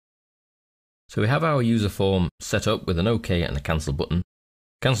So we have our user form set up with an OK and a cancel button.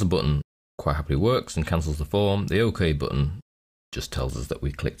 Cancel button quite happily works and cancels the form. The OK button just tells us that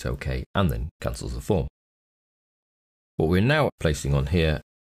we clicked OK and then cancels the form. What we're now placing on here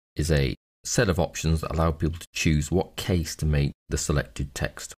is a set of options that allow people to choose what case to make the selected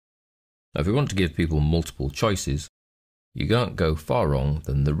text. Now, if we want to give people multiple choices, you can't go far wrong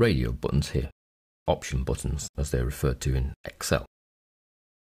than the radio buttons here, option buttons as they're referred to in Excel.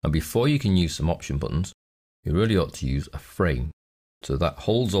 Now, before you can use some option buttons, you really ought to use a frame. So that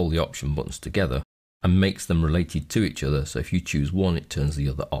holds all the option buttons together and makes them related to each other. So if you choose one, it turns the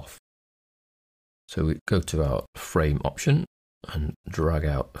other off. So we go to our frame option and drag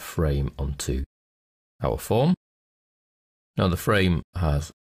out a frame onto our form. Now the frame has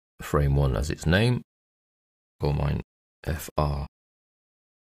frame 1 as its name, call mine FR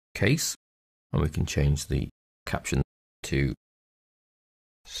case, and we can change the caption to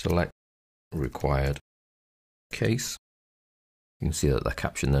select required case. You can see that the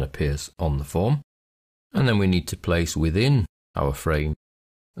caption then appears on the form. And then we need to place within our frame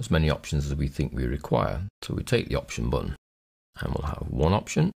as many options as we think we require. So we take the option button and we'll have one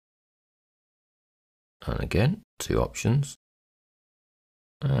option. And again, 2 options.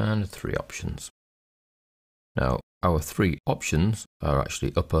 And 3 options. Now, our 3 options are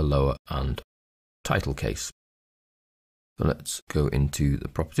actually upper, lower, and title case. So let's go into the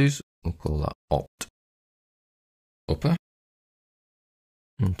properties. We'll call that opt upper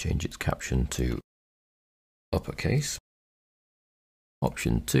and change its caption to uppercase.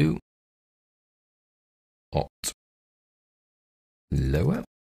 Option 2, opt lower,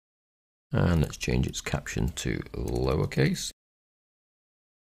 and let's change its caption to lowercase.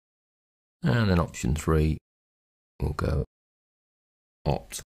 And then option 3 will go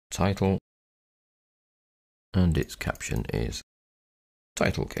opt title, and its caption is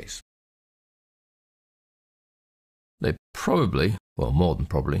title case. They probably, well, more than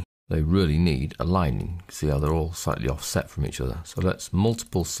probably, they really need aligning. See how they're all slightly offset from each other. So let's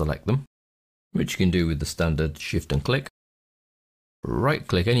multiple select them, which you can do with the standard shift and click. Right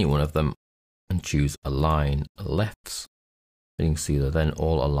click any one of them and choose align lefts. And you can see they're then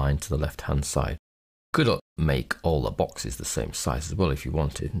all aligned to the left hand side. Could make all the boxes the same size as well if you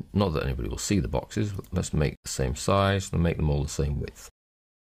wanted. Not that anybody will see the boxes, but let's make the same size and make them all the same width.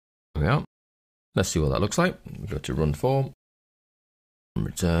 There we are. Let's see what that looks like. We go to run form and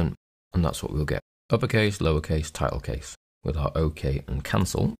return, and that's what we'll get. Uppercase, lowercase, title case with our OK and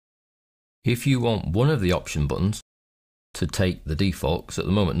cancel. If you want one of the option buttons to take the default, because at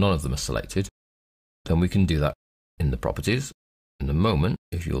the moment none of them are selected, then we can do that in the properties. In the moment,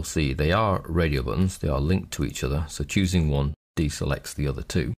 if you'll see, they are radio buttons, they are linked to each other, so choosing one deselects the other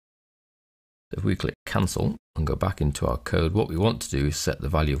 2. If we click cancel and go back into our code, what we want to do is set the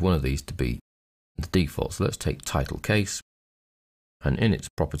value of one of these to be the default. So let's take title case, and in its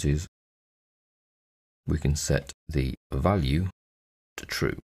properties we can set the value to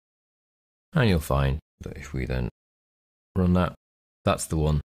true, and you'll find that if we then run that, that's the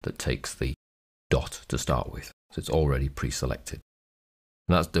one that takes the dot to start with, so it's already pre-selected.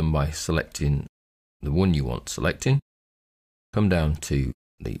 And that's done by selecting the one you want selecting, come down to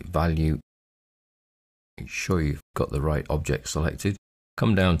the value, make sure you've got the right object selected,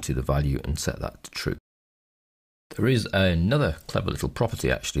 come down to the value and set that to true. There is another clever little property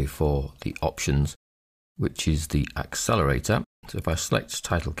actually for the options, which is the accelerator. So if I select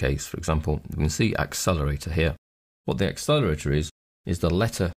title case, for example, you can see accelerator here. What the accelerator is the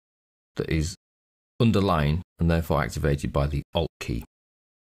letter that is underlined and therefore activated by the Alt key.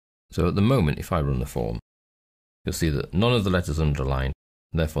 So at the moment, if I run the form, you'll see that none of the letters are underlined,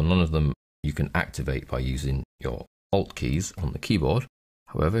 and therefore none of them you can activate by using your Alt keys on the keyboard.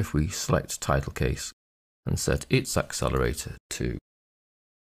 However, if we select title case and set its accelerator to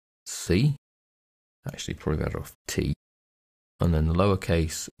C, actually probably better off T, and then the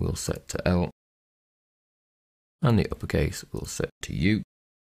lowercase we'll set to L, and the uppercase we'll set to U.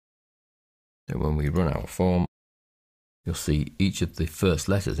 Then when we run our form, you'll see each of the first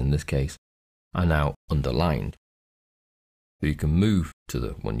letters in this case are now underlined. So you can move to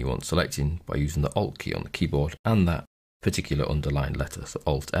the one you want selecting by using the Alt key on the keyboard and that particular underlined letter. So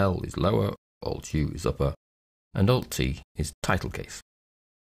Alt L is lower, Alt U is upper, and Alt T is title case.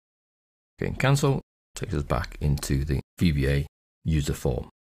 Again, cancel takes us back into the VBA user form.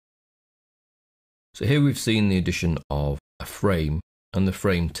 So here we've seen the addition of a frame, and the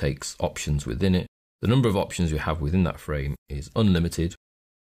frame takes options within it. The number of options you have within that frame is unlimited.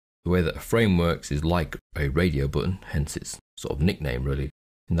 The way that a frame works is like a radio button, hence its sort of nickname really,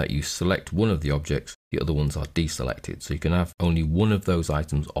 in that you select one of the objects the other ones are deselected, so you can have only one of those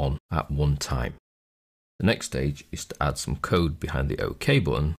items on at one time. The next stage is to add some code behind the OK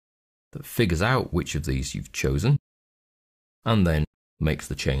button that figures out which of these you've chosen and then makes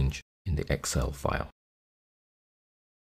the change in the Excel file.